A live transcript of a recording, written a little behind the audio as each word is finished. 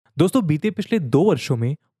दोस्तों बीते पिछले 2 वर्षों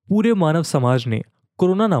में पूरे मानव समाज ने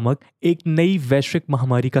कोरोना नामक एक नई वैश्विक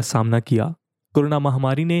महामारी का सामना किया। कोरोना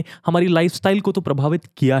महामारी ने हमारी लाइफस्टाइल को तो प्रभावित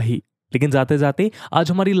किया ही, लेकिन जाते जाते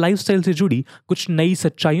आज हमारी लाइफस्टाइल से जुड़ी कुछ नई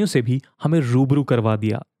सच्चाइयों से भी हमें रूबरू करवा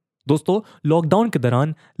दिया। दोस्तों, लॉकडाउन के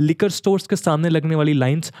दौरान लिकर स्टोर्स के सामने लगने वाली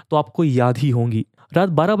लाइंस तो आपको याद ही होंगी। रात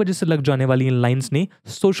 12 बजे से लग जाने वाली इन लाइंस ने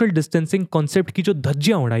सोशल डिस्टेंसिंग कॉन्सेप्ट की जो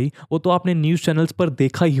धज्जियां उड़ाई वो तो आपने न्यूज चैनल्स पर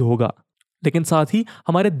देखा ही होगा। लेकिन साथ ही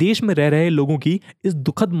हमारे देश में रह रहे लोगों की इस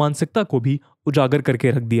दुखद मानसिकता को भी उजागर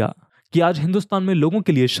करके रख दिया कि आज हिंदुस्तान में लोगों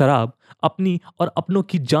के लिए शराब अपनी और अपनों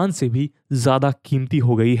की जान से भी ज्यादा कीमती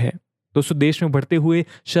हो गई है। दोस्तों, देश में बढ़ते हुए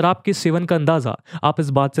शराब के सेवन का अंदाजा आप इस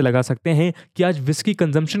बात से लगा सकते हैं कि आज विस्की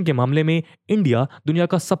कंजम्पशन के मामले में इंडिया दुनिया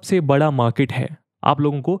का सबसे बड़ा मार्केट है। आप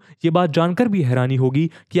लोगों को ये बात जानकर भी हैरानी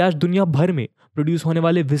होगी कि आज दुनिया भर में प्रोड्यूस होने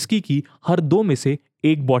वाले विस्की की हर 2 में से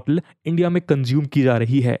 1 बॉटल इंडिया में कंज्यूम की जा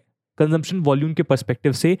रही है। कंजम्पशन वॉल्यूम के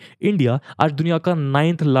पर्सपेक्टिव से इंडिया आज दुनिया का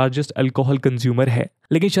 9th लार्जेस्ट अल्कोहल कंज्यूमर है।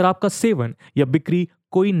 लेकिन शराब का सेवन या बिक्री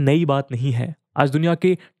कोई नई बात नहीं है। आज दुनिया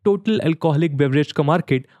के टोटल अल्कोहलिक बेवरेज का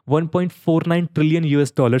मार्केट 1.49 ट्रिलियन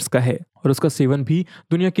यूएस डॉलर्स का है और उसका सेवन भी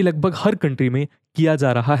दुनिया की लगभग हर कंट्री में किया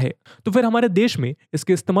जा रहा है। तो फिर हमारे देश में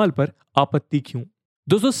इसके इस्तेमाल पर आपत्ति क्यों?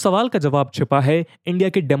 दोस्तों, सवाल का जवाब छिपा है इंडिया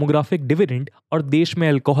के डेमोग्राफिक डिविडेंड और देश में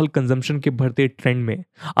अल्कोहल कंजम्पशन के बढ़ते ट्रेंड में।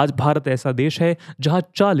 आज भारत ऐसा देश है जहां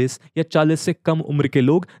 40 या 40 से कम उम्र के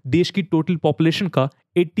लोग देश की टोटल पॉपुलेशन का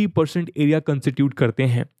 80% एरिया कंस्टिट्यूट करते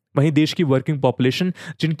हैं। वहीं देश की वर्किंग पॉपुलेशन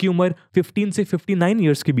जिनकी उम्र 15 से 59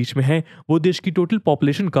 ईयर्स के बीच में है वो देश की टोटल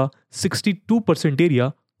पॉपुलेशन का 62%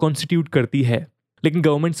 एरिया कॉन्स्टिट्यूट करती है। लेकिन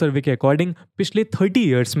गवर्नमेंट सर्वे के अकॉर्डिंग पिछले 30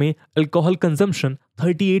 ईयर्स में अल्कोहल कंजम्पशन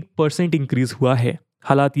 38% इंक्रीज हुआ है।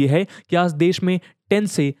 हालात यह है कि आज देश में 10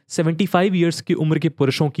 से 75 ईयर्स की उम्र के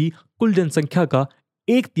पुरुषों की कुल जनसंख्या का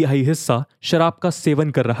 1/3 हिस्सा शराब का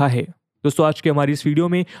सेवन कर रहा है। दोस्तों, आज के हमारी इस वीडियो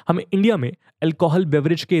में हम इंडिया में अल्कोहल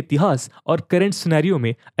बेवरेज के इतिहास और करंट सिनेरियो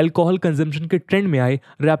में अल्कोहल कंजम्पशन के ट्रेंड में आए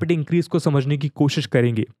रैपिड इंक्रीज को समझने की कोशिश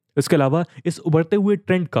करेंगे। इसके अलावा इस उभरते हुए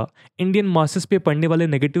ट्रेंड का इंडियन मासेस पे पड़ने वाले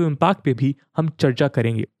नेगेटिव इम्पैक्ट पे भी हम चर्चा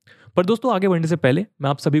करेंगे। पर दोस्तों, आगे बढ़ने से पहले मैं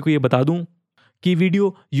आप सभी को ये बता दूं कि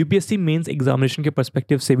वीडियो यूपीएससी मेंस एग्जामिनेशन के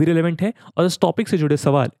पर्सपेक्टिव से भी रिलेवेंट है और इस टॉपिक से जुड़े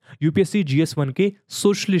सवाल यूपीएससी GS-1 के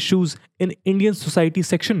social issues in Indian society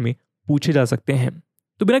section में पूछे जा सकते हैं।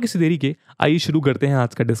 तो बिना किसी देरी के आइए शुरू करते हैं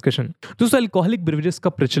आज का डिस्कशन। दोस्तों, अल्कोहलिक बेवरेजेस का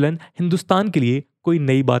प्रचलन हिंदुस्तान के लिए कोई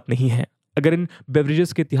नई बात नहीं है। अगर इन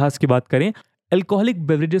बेवरेजेस के इतिहास की बात करें, अल्कोहलिक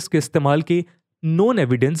बेवरेजेस के इस्तेमाल के known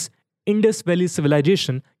evidence Indus valley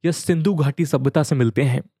civilisation या सिंधु घाटी सभ्यता से मिलते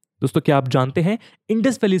हैं। दोस्तों, क्या आप जानते हैं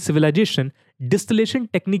Indus valley civilisation distillation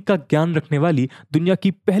technique का ज्ञान रखने वाली दुनिया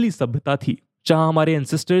की पहली सभ्यता थी, जहां हमारे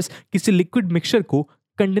एंसेस्टर्स किसी लिक्विड मिक्सचर को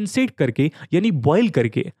कंडेंसेट करके यानी बॉयल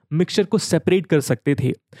करके मिक्सचर को सेपरेट कर सकते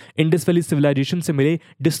थे। इंडस वैली सिविलाइजेशन से मिले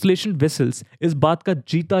डिस्टिलेशन वेसल्स इस बात का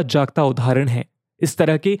जीता जागता उदाहरण है। इस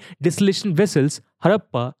तरह के डिस्टिलेशन वेसल्स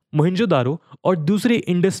हड़प्पा, मोहनजोदारो और दूसरे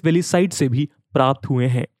इंडस वैली साइट से भी प्राप्त हुए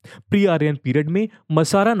हैं। प्री आर्यन पीरियड में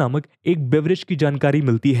मसारा नामक एक बेवरेज की जानकारी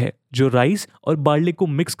मिलती है जो राइस और बार्ले को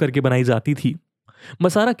मिक्स करके बनाई जाती थी।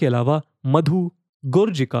 मसारा के अलावा मधु,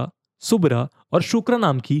 गोर्जिका, सुबरा और शुक्रा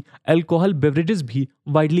नाम की अल्कोहल बेवरेजेस भी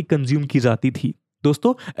वाइडली कंज्यूम की जाती थी।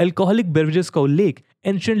 दोस्तों, अल्कोहलिक बेवरेजेस का उल्लेख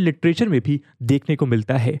एंशिएंट लिटरेचर में भी देखने को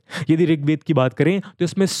मिलता है। यदि ऋग्वेद की बात करें तो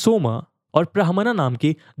इसमें सोमा और प्रहमना नाम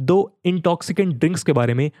के 2 इंटॉक्सिकेंट ड्रिंक्स के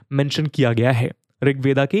बारे में मेंशन किया गया है।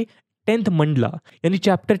 ऋग्वेदा के 10th मंडला यानी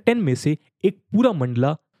चैप्टर 10 में से एक पूरा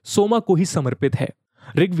मंडला सोमा को ही समर्पित है।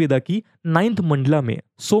 ऋग्वेदा की 9th मंडला में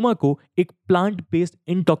सोमा को एक प्लांट बेस्ड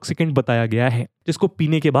इंटॉक्सिकेंट बताया गया है जिसको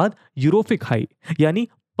पीने के बाद यूरोफिक हाई यानी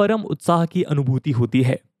परम उत्साह की अनुभूति होती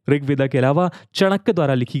है। ऋग्वेदा के अलावा चाणक्य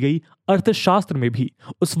द्वारा लिखी गई अर्थशास्त्र में भी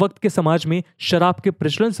उस वक्त के समाज में शराब के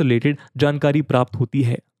प्रचलन से रिलेटेड जानकारी प्राप्त होती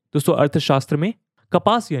है। दोस्तों, अर्थशास्त्र में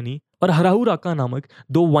कपास यानी और हराहुराका नामक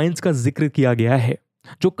 2 वाइन्स का जिक्र किया गया है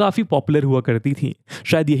जो काफी पॉपुलर हुआ करती थी।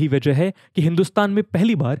 शायद यही वजह है कि हिंदुस्तान में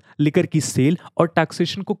पहली बार लिकर की सेल और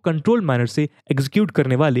टैक्सेशन को कंट्रोल मैनर से एग्जीक्यूट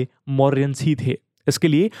करने वाले मौर्यंस ही थे। इसके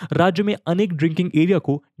लिए राज्य में अनेक ड्रिंकिंग एरिया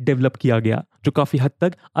को डेवलप किया गया जो काफी हद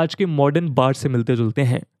तक आज के मॉडर्न बार से मिलते जुलते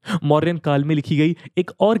हैं। मौर्यन काल में लिखी गई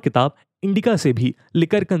एक और किताब इंडिका से भी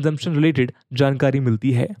लिकर कंजम्पशन रिलेटेड जानकारी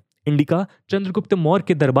मिलती है। इंडिका चंद्रगुप्त मौर्य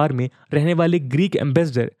के दरबार में रहने वाले ग्रीक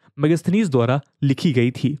एम्बेसडर मेगास्थनीज द्वारा लिखी गई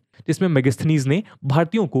थी, जिसमें मेगास्थनीज ने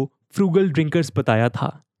भारतीयों को फ्रूगल ड्रिंकर्स बताया था।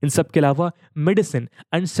 इन सब के अलावा मेडिसिन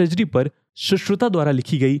एंड सर्जरी पर सुश्रुता द्वारा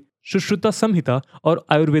लिखी गई सुश्रुता संहिता और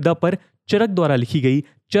आयुर्वेदा पर चरक द्वारा लिखी गई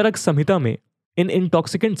चरक संहिता में इन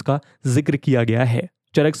इंटॉक्सिकेंट्स का जिक्र किया गया है।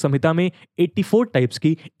 चरक संहिता में 84 टाइप्स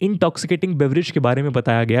की इंटॉक्सिकेटिंग बेवरेज के बारे में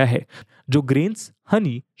बताया गया है, जो grains,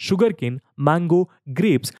 honey, sugar cane, mango,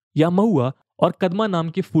 grapes या महुआ और कदमा नाम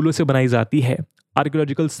के फूलों से बनाई जाती है।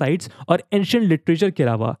 आर्कियोलॉजिकल साइट्स और एंशिएंट लिटरेचर के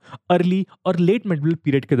अलावा अर्ली और लेट मिडिवल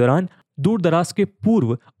पीरियड के दौरान दूर दराज के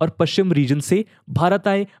पूर्व और पश्चिम रीजन से भारत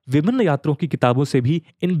आए विभिन्न यात्रियों की किताबों से भी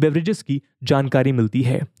इन बेवरेजेस की जानकारी मिलती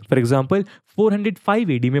है। फॉर एग्जाम्पल 405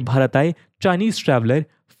 एडी में भारत आए चाइनीज ट्रैवलर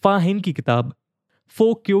फाहिन की किताब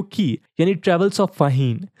फो क्यो की यानी ट्रेवल्स ऑफ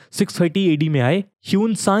फाहिन, 630 एडी में आए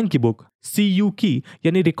ह्यून सांग की बुक सी यू की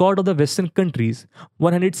यानी record of the western countries,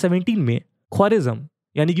 117 में ख्वारिज्म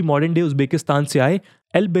यानी कि मॉडर्न डे उज्बेकिस्तान से आए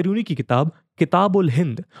एल बेरूनी की किताब किताब उल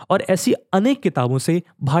हिंद और ऐसी अनेक किताबों से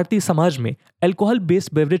भारतीय समाज में अल्कोहल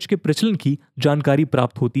बेस्ड बेवरेज के प्रचलन की जानकारी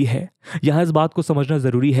प्राप्त होती है। यहाँ इस बात को समझना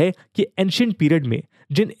जरूरी है कि एंशिएंट पीरियड में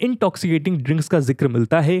जिन इंटॉक्सिकेटिंग ड्रिंक्स का जिक्र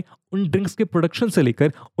मिलता है, उन ड्रिंक्स के प्रोडक्शन से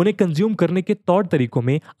लेकर उन्हें कंज्यूम करने के तौर तरीकों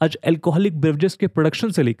में आज अल्कोहलिक बेवरेजेस के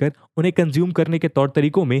प्रोडक्शन से लेकर उन्हें कंज्यूम करने के तौर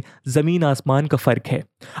तरीकों में जमीन आसमान का फर्क है।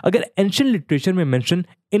 अगर एंशिएंट लिटरेचर में मेंशन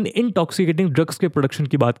इन इंटॉक्सिकेटिंग ड्रग्स के प्रोडक्शन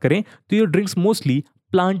की बात करें तो ये ड्रिंक्स मोस्टली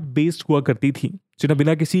प्लांट बेस्ड हुआ करती थी, जिन्हें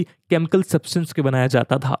बिना किसी केमिकल सब्सटेंस के बनाया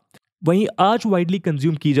जाता था। वहीं आज वाइडली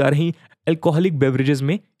कंज्यूम की जा रही अल्कोहलिक बेवरेजेस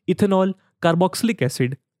में ethanol, carboxylic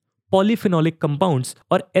acid, polyphenolic compounds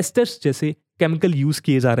और एस्टर्स जैसे केमिकल यूज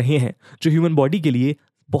किए जा रहे हैं, जो ह्यूमन बॉडी के लिए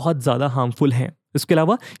बहुत ज्यादा हार्मफुल हैं। इसके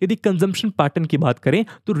अलावा यदि कंजम्पशन पैटर्न की बात करें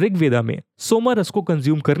तो ऋग्वेदा में सोमा रस को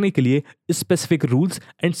कंज्यूम करने के लिए specific rules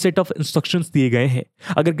and set of instructions दिए गए हैं।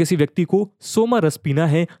 अगर किसी व्यक्ति को सोमा रस पीना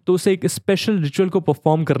है तो उसे एक स्पेशल रिचुअल को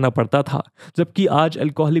परफॉर्म करना पड़ता था, जबकि आज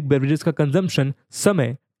अल्कोहलिक बेवरेजेस का कंजम्पशन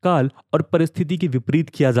समय, काल और परिस्थिति के विपरीत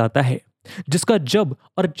किया जाता है। जिसका जब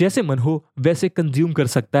और जैसे मन हो वैसे कंज्यूम कर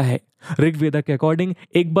सकता है। ऋग्वेदा के अकॉर्डिंग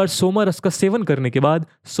एक बार सोमा रस का सेवन करने के बाद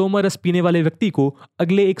सोमा रस पीने वाले व्यक्ति को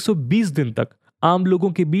अगले 120 दिन तक आम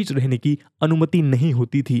लोगों के बीच रहने की अनुमति नहीं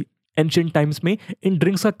होती थी। एंशिएंट टाइम्स में इन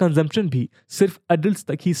ड्रिंक्स का कंजम्पशन भी सिर्फ एडल्ट्स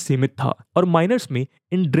तक ही सीमित था और माइनर्स में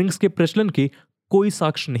इन ड्रिंक्स के प्रचलन के कोई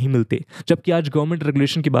साक्ष्य नहीं मिलते, जबकि आज गवर्नमेंट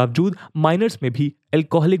रेगुलेशन के बावजूद माइनर्स में भी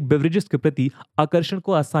अल्कोहलिक बेवरेजेस के प्रति आकर्षण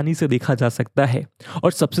को आसानी से देखा जा सकता है।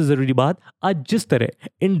 और सबसे जरूरी बात, आज जिस तरह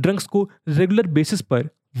इन ड्रिंक्स को रेगुलर बेसिस पर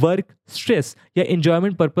वर्क, स्ट्रेस या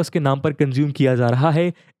एंजॉयमेंट पर्पस के नाम पर कंज्यूम किया जा रहा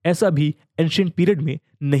है, ऐसा भी एंशिएंट पीरियड में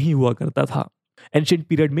नहीं हुआ करता था। एंशिएंट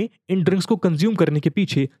पीरियड में इन ड्रिंक्स को कंज्यूम करने के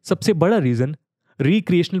पीछे सबसे बड़ा रीजन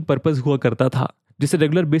रिक्रिएशनल पर्पस हुआ करता था, जिसे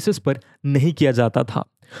रेगुलर बेसिस पर नहीं किया जाता था।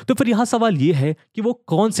 तो फिर यहाँ सवाल ये है कि वो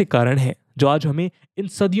कौन से कारण हैं जो आज हमें इन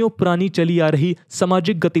सदियों पुरानी चली आ रही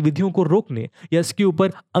सामाजिक गतिविधियों को रोकने या इसके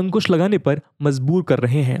ऊपर अंकुश लगाने पर मजबूर कर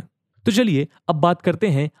रहे हैं। तो चलिए अब बात करते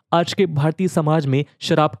हैं आज के भारतीय समाज में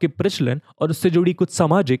शराब के प्रचलन और उससे जुड़ी कुछ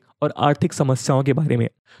सामाजिक और आर्थिक समस्याओं के बारे में।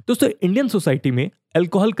 दोस्तों, इंडियन सोसाइटी में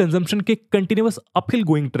अल्कोहल कंजम्पशन के कंटिन्यूअस अपहिल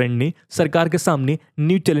गोइंग ट्रेंड ने सरकार के सामने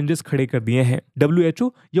न्यू चैलेंजेस खड़े कर दिए हैं। WHO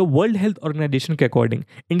या वर्ल्ड हेल्थ ऑर्गेनाइजेशन के अकॉर्डिंग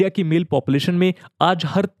इंडिया की मेल पॉपुलेशन में आज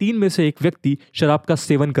हर 3 में से एक व्यक्ति शराब का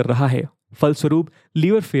सेवन कर रहा है। फलस्वरूप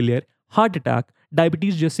liver failure, heart attack,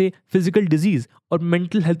 diabetes जैसे फिजिकल डिजीज और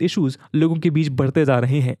मेंटल हेल्थ इश्यूज लोगों के बीच बढ़ते जा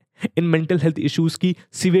रहे हैं। इन मेंटल हेल्थ इश्यूज की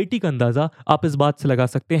सीवियरिटी का अंदाजा आप इस बात से लगा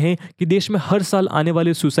सकते हैं कि देश में हर साल आने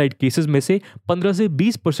वाले सुसाइड केसेस में से 15 से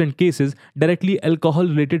 20% cases directly alcohol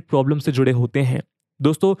related problem से जुड़े होते हैं।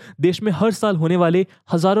 दोस्तों, देश में हर साल होने वाले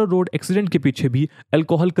हजारों रोड एक्सीडेंट के पीछे भी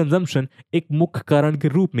अल्कोहल कंजम्पशन एक मुख्य कारण के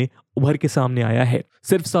रूप में उभर के सामने आया है।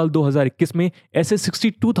 सिर्फ साल 2021 में ऐसे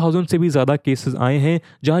 62,000 से भी ज्यादा केसेस आए हैं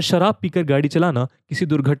जहां शराब पीकर गाड़ी चलाना किसी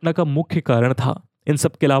दुर्घटना का मुख्य कारण था। इन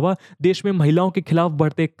सब के अलावा देश में महिलाओं के खिलाफ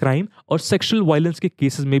बढ़ते क्राइम और सेक्सुअल वायलेंस के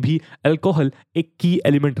केसेस में भी अल्कोहल एक की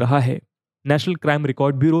एलिमेंट रहा है। नेशनल क्राइम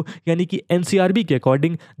रिकॉर्ड ब्यूरो यानी कि NCRB के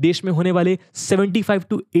अकॉर्डिंग देश में होने वाले 75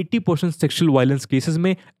 to 80% सेक्सुअल वायलेंस केसेस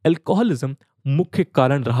में अल्कोहलिज्म मुख्य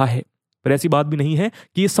कारण रहा है। पर ऐसी बात भी नहीं है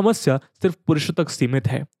कि ये समस्या सिर्फ पुरुषों तक सीमित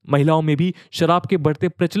है। महिलाओं में भी शराब के बढ़ते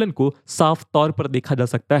प्रचलन को साफ तौर पर देखा जा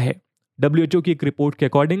सकता है। WHO की एक रिपोर्ट के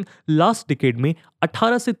अकॉर्डिंग लास्ट डिकेड में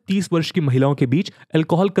 18 से 30 वर्ष की महिलाओं के बीच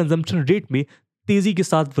अल्कोहल कंजम्पशन रेट में तेजी के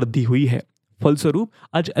साथ वृद्धि हुई है। फलस्वरूप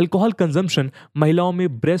आज अल्कोहल कंजम्पशन महिलाओं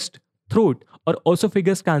में ब्रेस्ट, थ्रोट और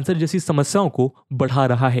ओसोफेगस कैंसर जैसी समस्याओं को बढ़ा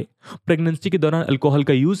रहा है। प्रेगनेंसी के दौरान अल्कोहल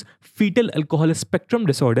का use foetal alcohol spectrum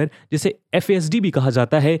disorder, जिसे FASD भी कहा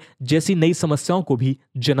जाता है, जैसी नई समस्याओं को भी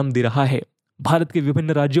जन्म दे रहा है। भारत के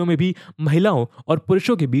विभिन्न राज्यों में भी महिलाओं और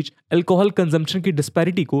पुरुषों के बीच अल्कोहल कंजम्पशन की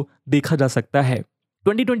डिस्पैरिटी को देखा जा सकता है।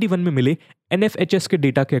 2021 में मिले NFHS के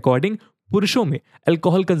डेटा के अकॉर्डिंग पुरुषों में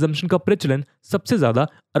अल्कोहल कंजम्पशन का प्रचलन सबसे ज्यादा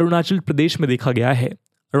अरुणाचल प्रदेश में देखा गया है।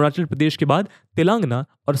 अरुणाचल प्रदेश के बाद तेलंगाना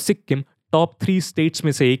और सिक्किम टॉप 3 स्टेट्स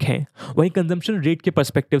में से एक हैं। वहीं कंजम्पशन रेट के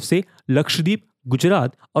पर्सपेक्टिव से लक्षद्वीप,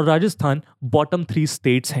 गुजरात और राजस्थान बॉटम 3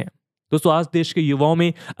 स्टेट्स हैं। दोस्तों आज देश के युवाओं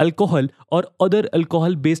में अल्कोहल और अदर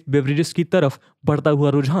अल्कोहल बेस्ड बेवरेजेस की तरफ बढ़ता हुआ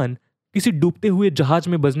रुझान किसी डूबते हुए जहाज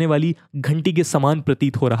में बजने वाली घंटी के समान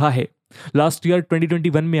प्रतीत हो रहा है। लास्ट ईयर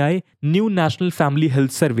 2021 में आए new national family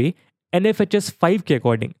health survey NFHS 5 के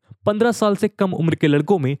अकॉर्डिंग 15 साल से कम उम्र के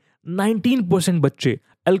लड़कों में 19% बच्चे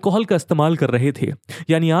अल्कोहल का इस्तेमाल कर रहे थे।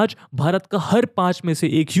 यानी आज भारत का हर 5 में से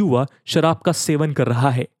एक युवा शराब का सेवन कर रहा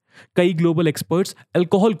है। कई ग्लोबल एक्सपर्ट्स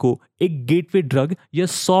अल्कोहल को एक गेटवे ड्रग या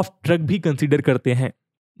सॉफ्ट ड्रग भी कंसीडर करते हैं,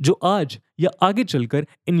 जो आज या आगे चलकर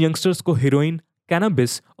इन यंगस्टर्स को हेरोइन,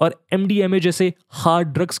 कैनबिस और MDMA जैसे हार्ड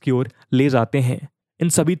ड्रग्स की ओर ले जाते हैं। इन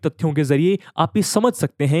सभी तथ्यों के जरिए आप ये समझ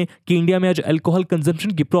सकते हैं कि इंडिया में आज अल्कोहल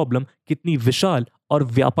कंजम्पशन की प्रॉब्लम कितनी विशाल और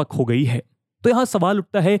व्यापक हो गई है। तो यहाँ सवाल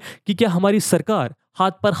उठता है कि क्या हमारी सरकार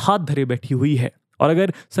हाथ पर हाथ धरे बैठी हुई है, और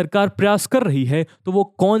अगर सरकार प्रयास कर रही है तो वो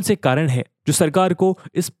कौन से कारण हैं जो सरकार को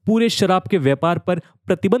इस पूरे शराब के व्यापार पर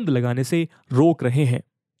प्रतिबंध लगाने से रोक रहे हैं।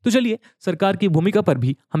 तो चलिए सरकार की भूमिका पर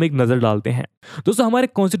भी हम एक नजर डालते हैं। दोस्तों हमारे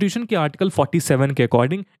कॉन्स्टिट्यूशन के आर्टिकल 47 के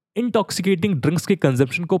अकॉर्डिंग इंटॉक्सिकेटिंग ड्रिंक्स के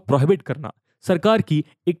कंजम्पशन को प्रोहिबिट करना सरकार की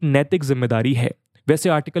एक नैतिक जिम्मेदारी है। वैसे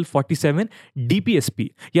आर्टिकल 47 DPSP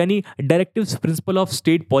यानी directives principle of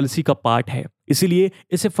state policy का पार्ट है, इसीलिए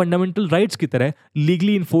इसे फंडामेंटल राइट्स की तरह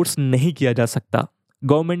लीगली इन्फोर्स नहीं किया जा सकता।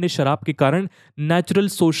 गवर्नमेंट ने शराब के कारण नेचुरल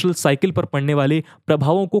सोशल साइकिल पर पड़ने वाले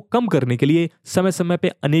प्रभावों को कम करने के लिए समय समय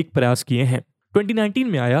पर अनेक प्रयास किए हैं। 2019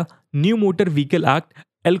 में आया new motor vehicle act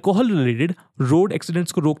alcohol related road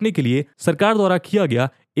accidents को रोकने के लिए सरकार द्वारा किया गया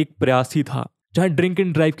एक प्रयास ही था, जहां ड्रिंक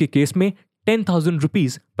एंड ड्राइव के केस में 10,000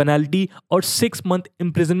 रुपीज पेनल्टी और 6 मंथ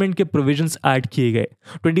इम्प्रिजनमेंट के प्रोविजंस ऐड किए गए।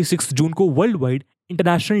 26 जून को world wide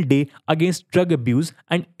international day against drug abuse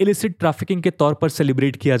and illicit trafficking के तौर पर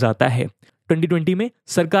सेलिब्रेट किया जाता है। 2020 में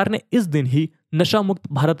सरकार ने इस दिन ही नशा मुक्त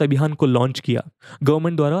भारत अभियान को लॉन्च किया।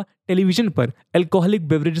 गवर्नमेंट द्वारा टेलीविजन पर अल्कोहलिक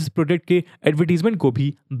बेवरेजेस प्रोडक्ट के एडवर्टीजमेंट को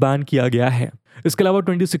भी बैन किया गया है। इसके अलावा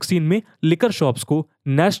 2016 में लिकर शॉप्स को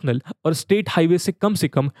नेशनल और स्टेट हाईवे से कम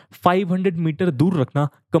 500 मीटर दूर रखना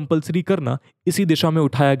कंपलसरी करना इसी दिशा में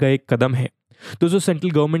उठाया गया एक कदम है। दोस्तों सेंट्रल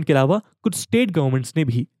गवर्नमेंट के अलावा कुछ स्टेट गवर्नमेंट्स ने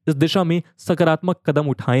भी इस दिशा में सकारात्मक कदम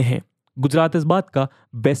उठाए हैं। गुजरात इस बात का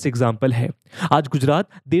बेस्ट एग्जाम्पल है। आज गुजरात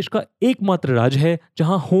देश का एकमात्र राज्य है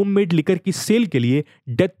जहां होममेड लिकर की सेल के लिए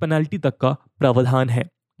डेथ पेनल्टी तक का प्रावधान है।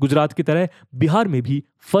 गुजरात की तरह बिहार में भी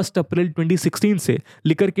 1 अप्रैल 2016 से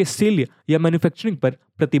लिकर के सेल या मैन्युफैक्चरिंग पर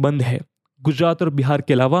प्रतिबंध है। गुजरात और बिहार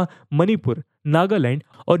के अलावा मणिपुर, नागालैंड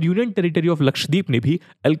और यूनियन टेरिटरी ऑफ लक्षद्वीप ने भी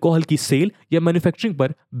अल्कोहल की सेल या मैन्युफैक्चरिंग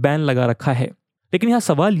पर बैन लगा रखा है। लेकिन यहाँ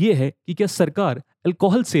सवाल यह है कि क्या सरकार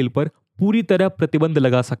अल्कोहल सेल पर पूरी तरह प्रतिबंध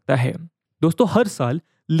लगा सकता है। दोस्तों हर साल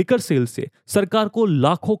लिकर सेल से सरकार को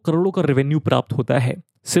लाखों करोड़ों का रेवेन्यू प्राप्त होता है।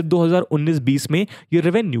 सिर्फ 2019-20 में यह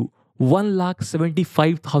रेवेन्यू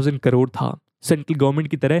 1,75,000 करोड़ था। सेंट्रल गवर्नमेंट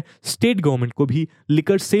की तरह स्टेट गवर्नमेंट को भी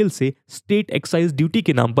लिकर सेल से स्टेट एक्साइज ड्यूटी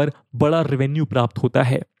के नाम पर बड़ा रेवेन्यू प्राप्त होता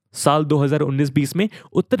है। साल 2019-20 में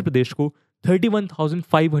उत्तर प्रदेश को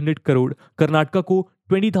 31,500 करोड़, कर्नाटक को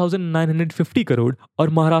 20,950 करोड़ और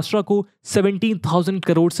महाराष्ट्र को 17,000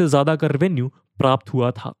 करोड़ से ज्यादा का रेवेन्यू प्राप्त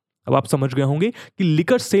हुआ था। अब आप समझ गए होंगे कि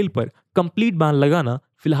लिकर सेल पर कंप्लीट बैन लगाना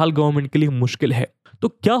फिलहाल गवर्नमेंट के लिए मुश्किल है। तो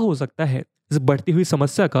क्या हो सकता है इस बढ़ती हुई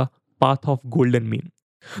समस्या का पाथ ऑफ गोल्डन मीन?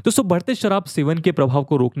 दोस्तों बढ़ते शराब सेवन के प्रभाव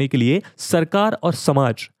को रोकने के लिए सरकार और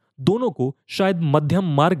समाज दोनों को शायद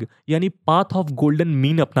मध्यम मार्ग यानी पाथ ऑफ गोल्डन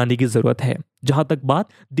मीन अपनाने की जरूरत है। जहां तक बात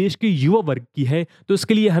देश के युवा वर्ग की है तो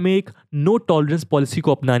इसके लिए हमें एक नो टॉलरेंस पॉलिसी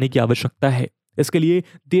को अपनाने की आवश्यकता है। इसके लिए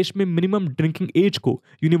देश में मिनिमम ड्रिंकिंग एज को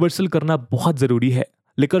यूनिवर्सल करना बहुत जरूरी है।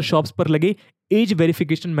 लिकर शॉप्स पर लगे एज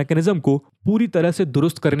वेरिफिकेशन मैकेनिज्म को पूरी तरह से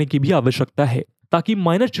दुरुस्त करने की भी आवश्यकता है ताकि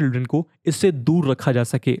माइनर चिल्ड्रन को इससे दूर रखा जा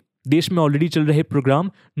सके। देश में ऑलरेडी चल रहे प्रोग्राम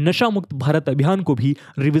नशा मुक्त भारत अभियान को भी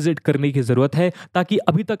रिविजिट करने की जरूरत है ताकि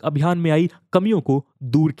अभी तक अभियान में आई कमियों को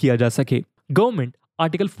दूर किया जा सके। गवर्नमेंट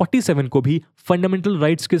आर्टिकल 47 को भी फंडामेंटल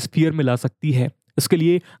राइट्स के स्फीयर में ला सकती है। इसके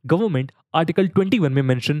लिए गवर्नमेंट आर्टिकल 21 में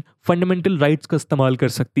मेंशन फंडामेंटल राइट्स का इस्तेमाल कर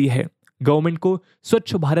सकती है। गवर्नमेंट को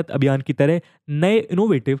स्वच्छ भारत अभियान की तरह नए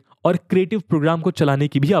इनोवेटिव और क्रिएटिव प्रोग्राम को चलाने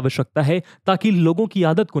की भी आवश्यकता है ताकि लोगों की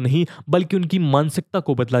आदत को नहीं बल्कि उनकी मानसिकता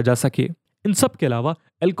को बदला जा सके। इन सब के अलावा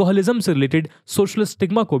अल्कोहलिज्म से रिलेटेड सोशल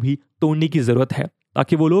स्टिग्मा को भी तोड़ने की जरूरत है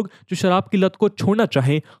ताकि वो लोग जो शराब की लत को छोड़ना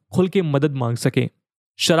चाहें खुल के मदद मांग सकें।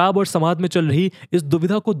 शराब और समाज में चल रही इस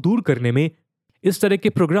दुविधा को दूर करने में इस तरह के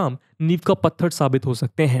प्रोग्राम नींव का पत्थर साबित हो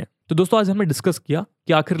सकते हैं। तो दोस्तों आज हमने डिस्कस किया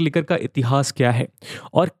कि आखिर लिकर का इतिहास क्या है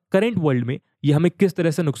और करंट वर्ल्ड में यह हमें किस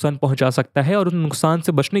तरह से नुकसान पहुंचा सकता है और उन नुकसान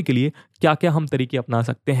से बचने के लिए क्या क्या हम तरीके अपना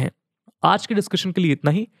सकते हैं। आज के डिस्कशन के लिए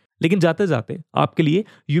इतना ही, लेकिन जाते जाते आपके लिए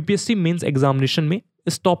यूपीएससी मेंस एग्जामिनेशन में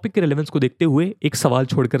इस टॉपिक के रेलेवेंस को देखते हुए एक सवाल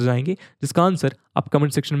छोड़कर जाएंगे जिसका आंसर आप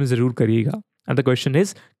कमेंट सेक्शन में जरूर करिएगा। And the question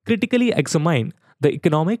is, critically examine the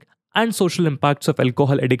economic and social impacts of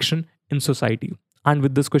alcohol addiction in society. And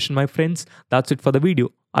with this question, my friends, that's it for the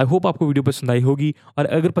video. I hope आपको video पसंद आई होगी, और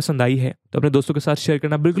अगर पसंद आई है तो अपने दोस्तों के साथ शेयर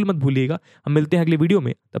करना बिल्कुल मत भूलिएगा। हम मिलते हैं अगले वीडियो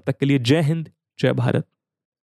में, तब तक के लिए जय हिंद, जय भारत।